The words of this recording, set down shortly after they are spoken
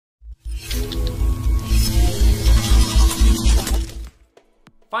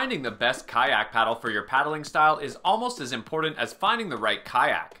Finding the best kayak paddle for your paddling style is almost as important as finding the right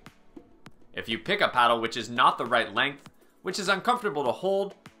kayak. If you pick a paddle which is not the right length, which is uncomfortable to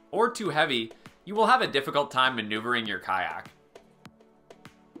hold, or too heavy, you will have a difficult time maneuvering your kayak.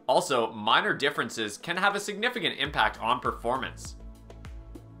 Also, minor differences can have a significant impact on performance.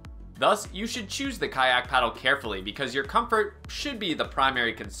 Thus, you should choose the kayak paddle carefully because your comfort should be the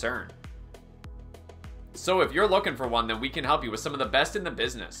primary concern. So if you're looking for one, then we can help you with some of the best in the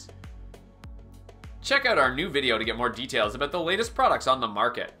business. Check out our new video to get more details about the latest products on the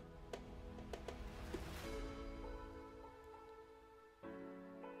market.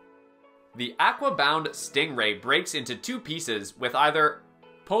 The AquaBound Stingray breaks into two pieces with either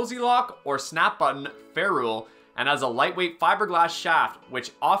posy lock or snap button ferrule and has a lightweight fiberglass shaft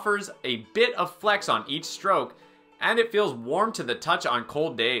which offers a bit of flex on each stroke, and it feels warm to the touch on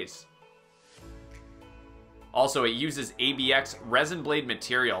cold days. Also, it uses ABX resin blade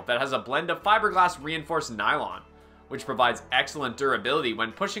material that has a blend of fiberglass reinforced nylon, which provides excellent durability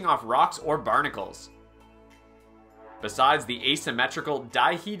when pushing off rocks or barnacles. Besides, the asymmetrical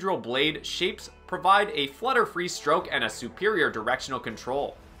dihedral blade shapes provide a flutter-free stroke and a superior directional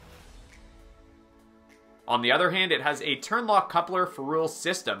control. On the other hand, it has a turn-lock coupler ferrule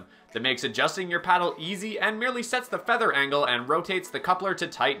system that makes adjusting your paddle easy and merely sets the feather angle and rotates the coupler to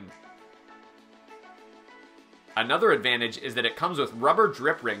tighten. Another advantage is that it comes with rubber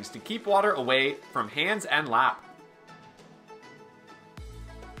drip rings to keep water away from hands and lap.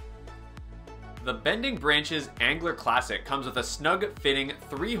 The Bending Branches Angler Classic comes with a snug-fitting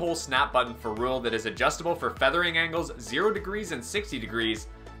 3-hole snap button ferrule that is adjustable for feathering angles 0 degrees and 60 degrees,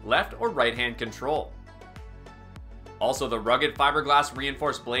 left or right hand control. Also, the rugged fiberglass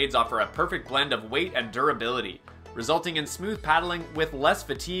reinforced blades offer a perfect blend of weight and durability, resulting in smooth paddling with less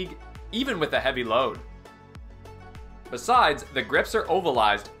fatigue, even with a heavy load. Besides, the grips are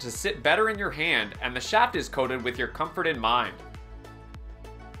ovalized to sit better in your hand, and the shaft is coated with your comfort in mind.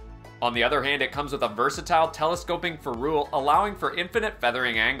 On the other hand, it comes with a versatile telescoping ferrule allowing for infinite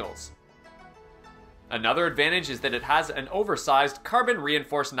feathering angles. Another advantage is that it has an oversized carbon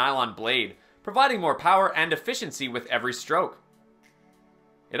reinforced nylon blade, providing more power and efficiency with every stroke.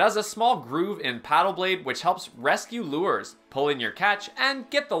 It has a small groove in paddle blade which helps rescue lures, pull in your catch, and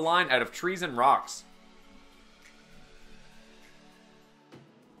get the line out of trees and rocks.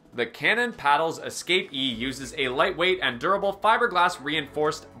 The Canon Paddles Escape E uses a lightweight and durable fiberglass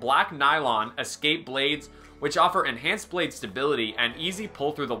reinforced black nylon escape blades which offer enhanced blade stability and easy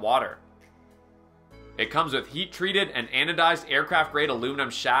pull through the water. It comes with heat-treated and anodized aircraft-grade aluminum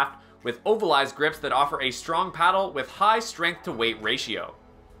shaft with ovalized grips that offer a strong paddle with high strength-to-weight ratio.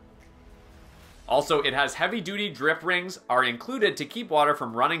 Also, it has heavy-duty drip rings are included to keep water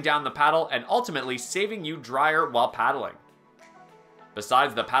from running down the paddle and ultimately saving you drier while paddling.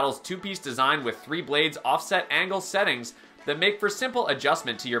 Besides, the paddle's two-piece design with 3 blades offset angle settings that make for simple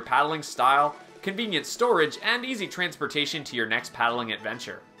adjustment to your paddling style, convenient storage, and easy transportation to your next paddling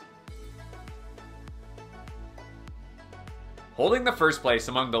adventure. Holding the first place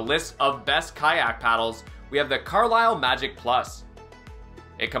among the list of best kayak paddles, we have the Carlisle Magic Plus.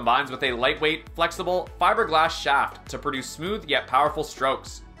 It combines with a lightweight, flexible fiberglass shaft to produce smooth yet powerful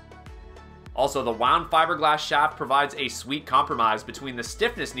strokes. Also, the wound fiberglass shaft provides a sweet compromise between the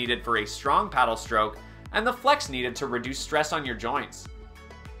stiffness needed for a strong paddle stroke and the flex needed to reduce stress on your joints.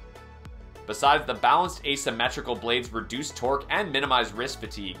 Besides, the balanced asymmetrical blades reduce torque and minimize wrist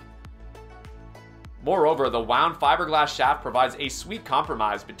fatigue. Moreover, the wound fiberglass shaft provides a sweet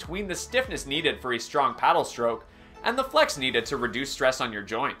compromise between the stiffness needed for a strong paddle stroke and the flex needed to reduce stress on your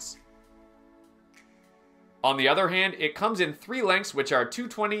joints. On the other hand, it comes in 3 lengths which are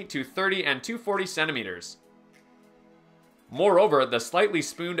 220, 230, and 240 centimeters. Moreover, the slightly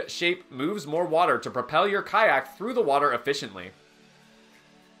spooned shape moves more water to propel your kayak through the water efficiently.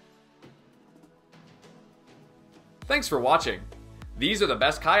 Thanks for watching. These are the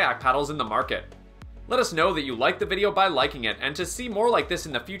best kayak paddles in the market. Let us know that you liked the video by liking it, and to see more like this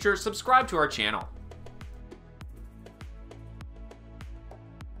in the future, subscribe to our channel.